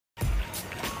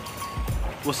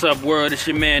What's up, world? It's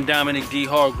your man Dominic D.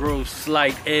 Hargrove,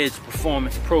 Slight Edge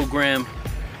Performance Program.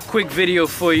 Quick video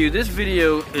for you. This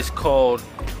video is called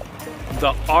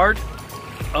The Art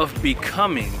of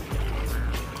Becoming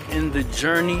in the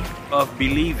Journey of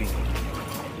Believing.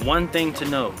 One thing to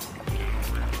know.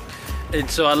 And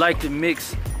so I like to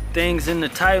mix things in the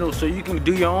title so you can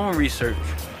do your own research,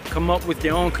 come up with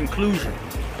your own conclusion.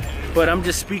 But I'm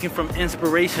just speaking from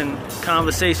inspiration,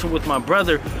 conversation with my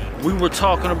brother. We were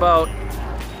talking about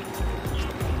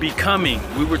becoming,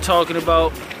 we were talking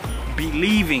about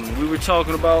believing, we were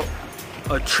talking about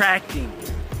attracting,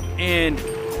 and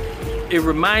it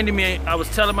reminded me, I was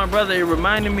telling my brother, it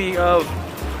reminded me of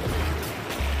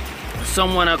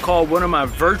someone I call one of my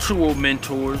virtual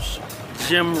mentors,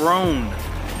 Jim Rohn.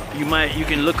 You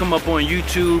can look him up on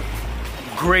YouTube.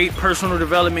 Great personal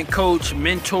development coach,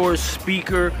 mentor,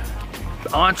 speaker,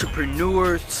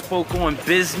 entrepreneur, spoke on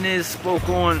business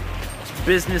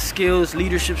skills,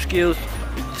 leadership skills.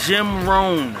 Jim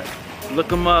Rohn,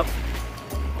 look him up.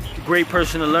 Great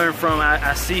person to learn from.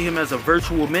 I see him as a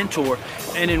virtual mentor.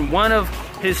 And in one of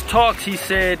his talks, he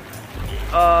said,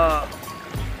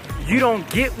 you don't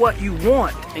get what you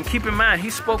want. And keep in mind, he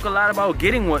spoke a lot about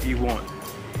getting what you want.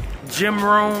 Jim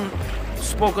Rohn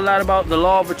spoke a lot about the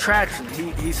law of attraction.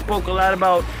 He spoke a lot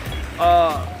about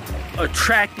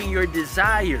attracting your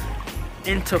desire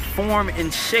into form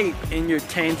and shape in your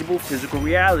tangible physical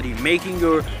reality, making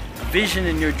your vision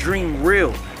and your dream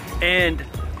real. And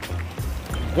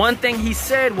one thing he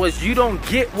said was, you don't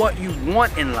get what you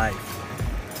want in life.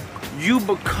 You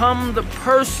become the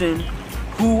person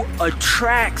who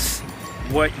attracts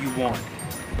what you want.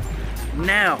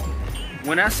 Now,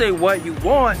 when I say what you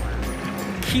want,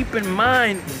 keep in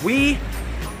mind, we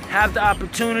have the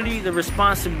opportunity, the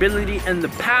responsibility, and the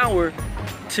power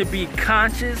to be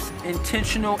conscious,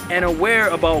 intentional, and aware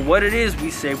about what it is we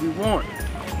say we want.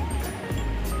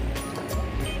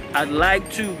 I'd like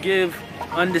to give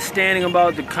understanding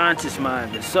about the conscious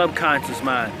mind, the subconscious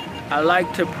mind. I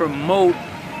like to promote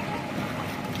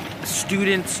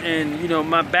students, and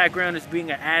my background is being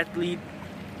an athlete,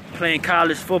 playing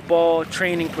college football,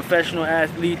 training professional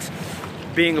athletes,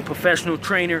 being a professional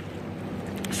trainer.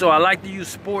 So I like to use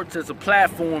sports as a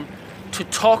platform to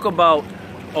talk about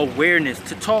awareness,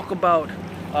 to talk about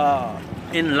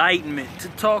enlightenment, to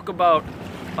talk about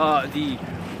the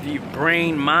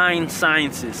brain-mind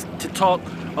sciences, to talk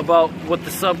about what the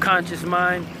subconscious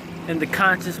mind and the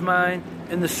conscious mind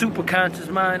and the superconscious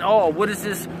mind are. What is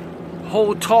this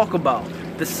whole talk about?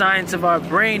 The science of our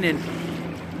brain.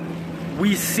 And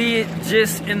we see it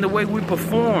just in the way we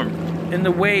perform, in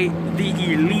the way the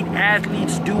elite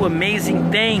athletes do amazing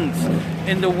things,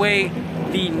 in the way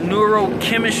the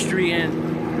neurochemistry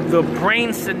and the brain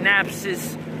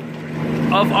synapses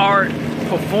of our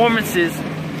performances.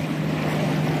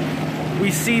 We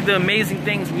see the amazing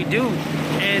things we do,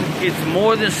 and it's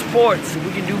more than sports.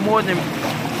 We can do more than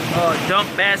dunk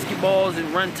basketballs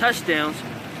and run touchdowns.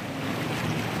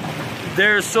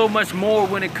 There's so much more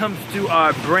when it comes to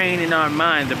our brain and our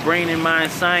mind, the brain and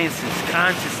mind sciences,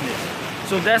 consciousness.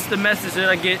 So that's the message that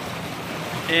I get,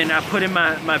 and I put in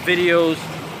my videos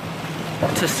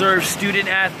to serve student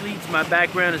athletes. My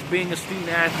background is being a student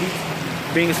athlete,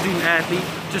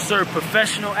 to serve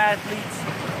professional athletes.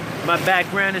 My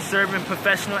background is serving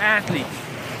professional athletes.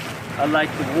 I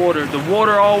like the water. The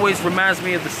water always reminds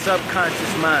me of the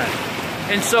subconscious mind.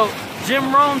 And so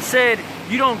Jim Rohn said,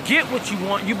 you don't get what you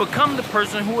want, you become the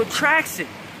person who attracts it.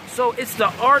 So it's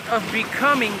the art of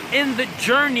becoming in the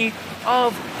journey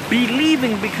of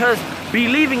believing, because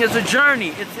believing is a journey,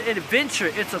 it's an adventure,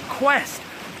 it's a quest.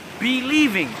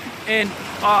 Believing, and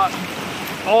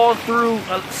all through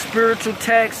spiritual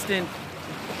text and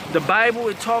the Bible,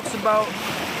 it talks about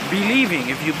believing.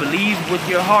 If you believe with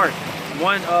your heart,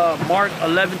 Mark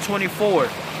 11:24,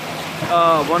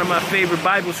 one of my favorite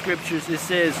Bible scriptures, it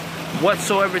says,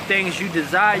 whatsoever things you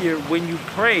desire when you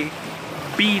pray,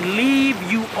 believe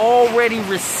you already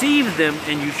receive them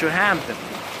and you shall have them.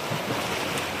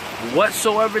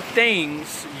 Whatsoever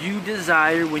things you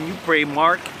desire when you pray,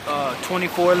 Mark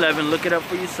 24:11, look it up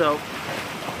for yourself,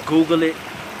 Google it.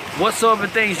 Whatsoever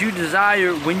things you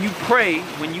desire when you pray,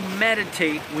 when you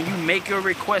meditate, when you make your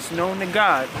request known to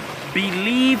God,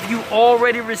 believe you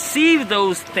already receive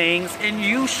those things and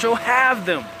you shall have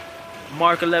them.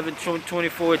 Mark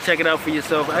 11:24, check it out for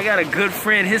yourself. I got a good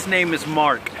friend, his name is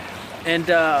Mark. And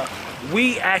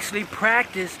we actually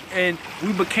practiced, and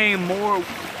we became more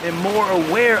and more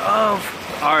aware of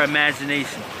our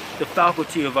imagination, the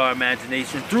faculty of our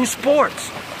imagination through sports.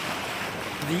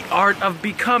 The art of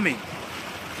becoming.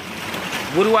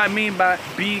 What do I mean by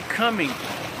becoming?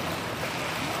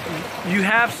 You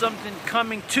have something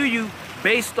coming to you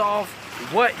based off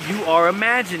what you are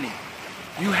imagining.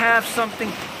 You have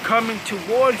something coming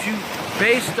towards you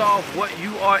based off what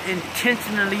you are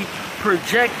intentionally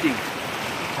projecting.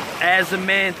 As a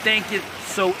man thinketh,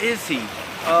 so is he.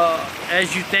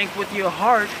 As you think with your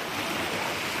heart,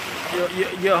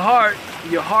 your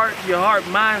heart,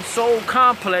 mind, soul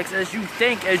complex, as you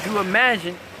think, as you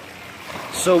imagine,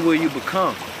 so will you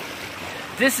become.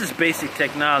 This is basic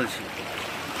technology.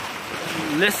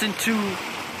 Listen to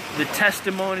the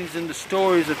testimonies and the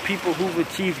stories of people who've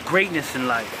achieved greatness in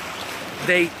life.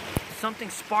 Something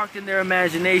sparked in their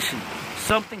imagination.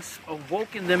 Something's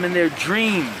awoken them in their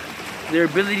dream. Their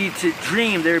ability to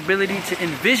dream, their ability to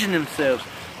envision themselves.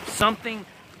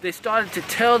 They started to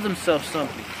tell themselves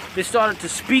something. They started to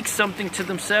speak something to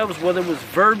themselves, whether it was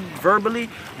verbally,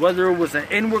 whether it was an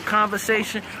inward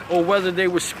conversation, or whether they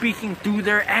were speaking through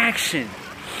their action.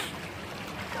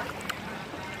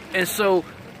 And so,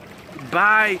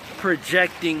 by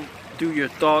projecting through your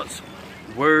thoughts,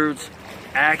 words,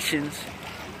 actions,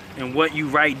 and what you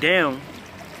write down,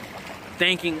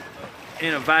 thinking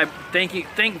in a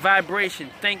think vibration,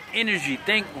 think energy,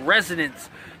 think resonance,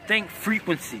 think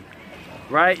frequency,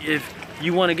 right? If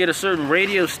you want to get a certain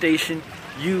radio station,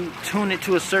 you tune it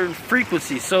to a certain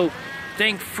frequency. So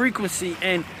think frequency,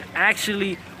 and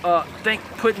actually think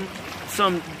putting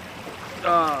some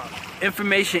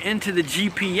information into the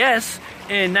GPS,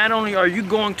 and not only are you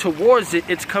going towards it,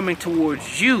 it's coming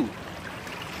towards you.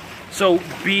 So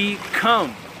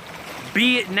become,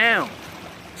 be it now.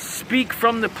 Speak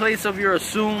from the place of your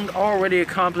assumed, already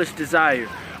accomplished desire.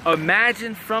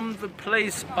 Imagine from the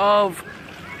place of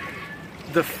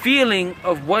the feeling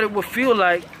of what it would feel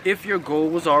like if your goal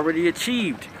was already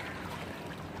achieved.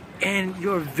 And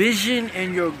your vision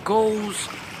and your goals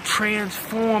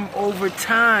transform over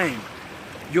time.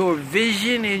 Your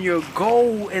vision and your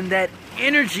goal and that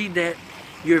energy that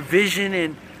your vision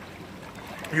and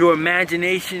your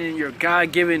imagination and your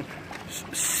God-given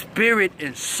spirit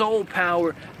and soul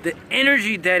power, the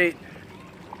energy that it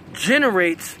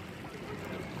generates,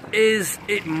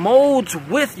 it molds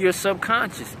with your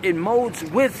subconscious. It molds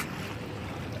with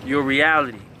your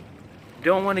reality.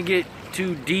 Don't want to get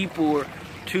too deep or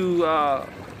too, I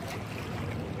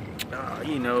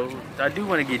do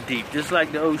want to get deep, just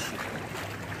like the ocean.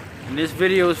 And this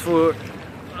video is for,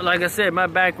 like I said, my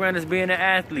background is being an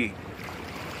athlete.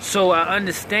 So I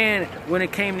understand when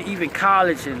it came to even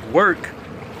college and work,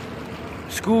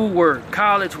 school work,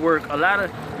 college work, a lot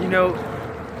of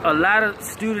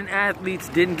student athletes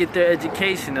didn't get their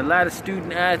education. A lot of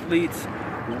student athletes,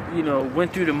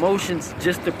 went through the motions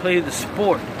just to play the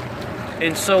sport.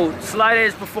 And so Slight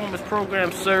Edge Performance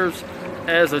Program serves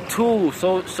as a tool,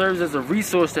 serves as a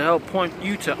resource to help point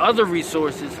you to other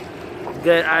resources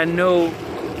that I know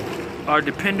are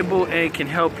dependable and can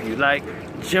help you. Like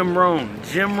Jim Rohn.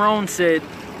 Jim Rohn said,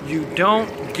 you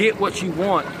don't get what you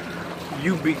want.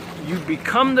 You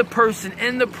become the person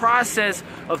in the process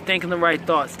of thinking the right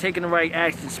thoughts, taking the right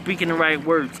actions, speaking the right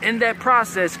words. In that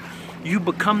process, you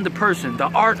become the person. The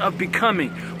art of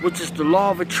becoming, which is the law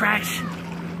of attraction,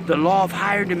 the law of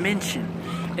higher dimension.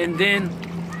 And then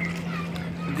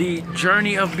the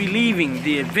journey of believing,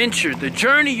 the adventure, the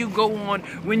journey you go on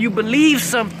when you believe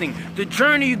something, the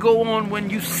journey you go on when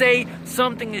you say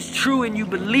something is true and you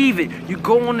believe it. You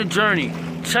go on the journey.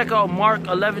 Check out Mark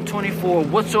 11:24.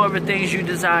 Whatsoever things you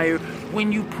desire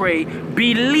when you pray,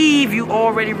 believe you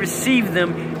already received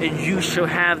them and you shall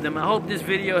have them. I hope this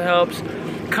video helps.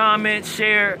 Comment,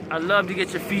 share. I'd love to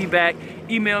get your feedback.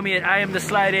 Email me at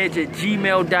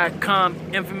iamtheslightedge@gmail.com.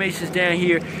 Information's down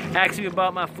here. Ask me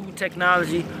about my food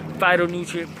technology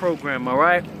phytonutrient program. All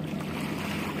right?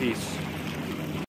 Peace.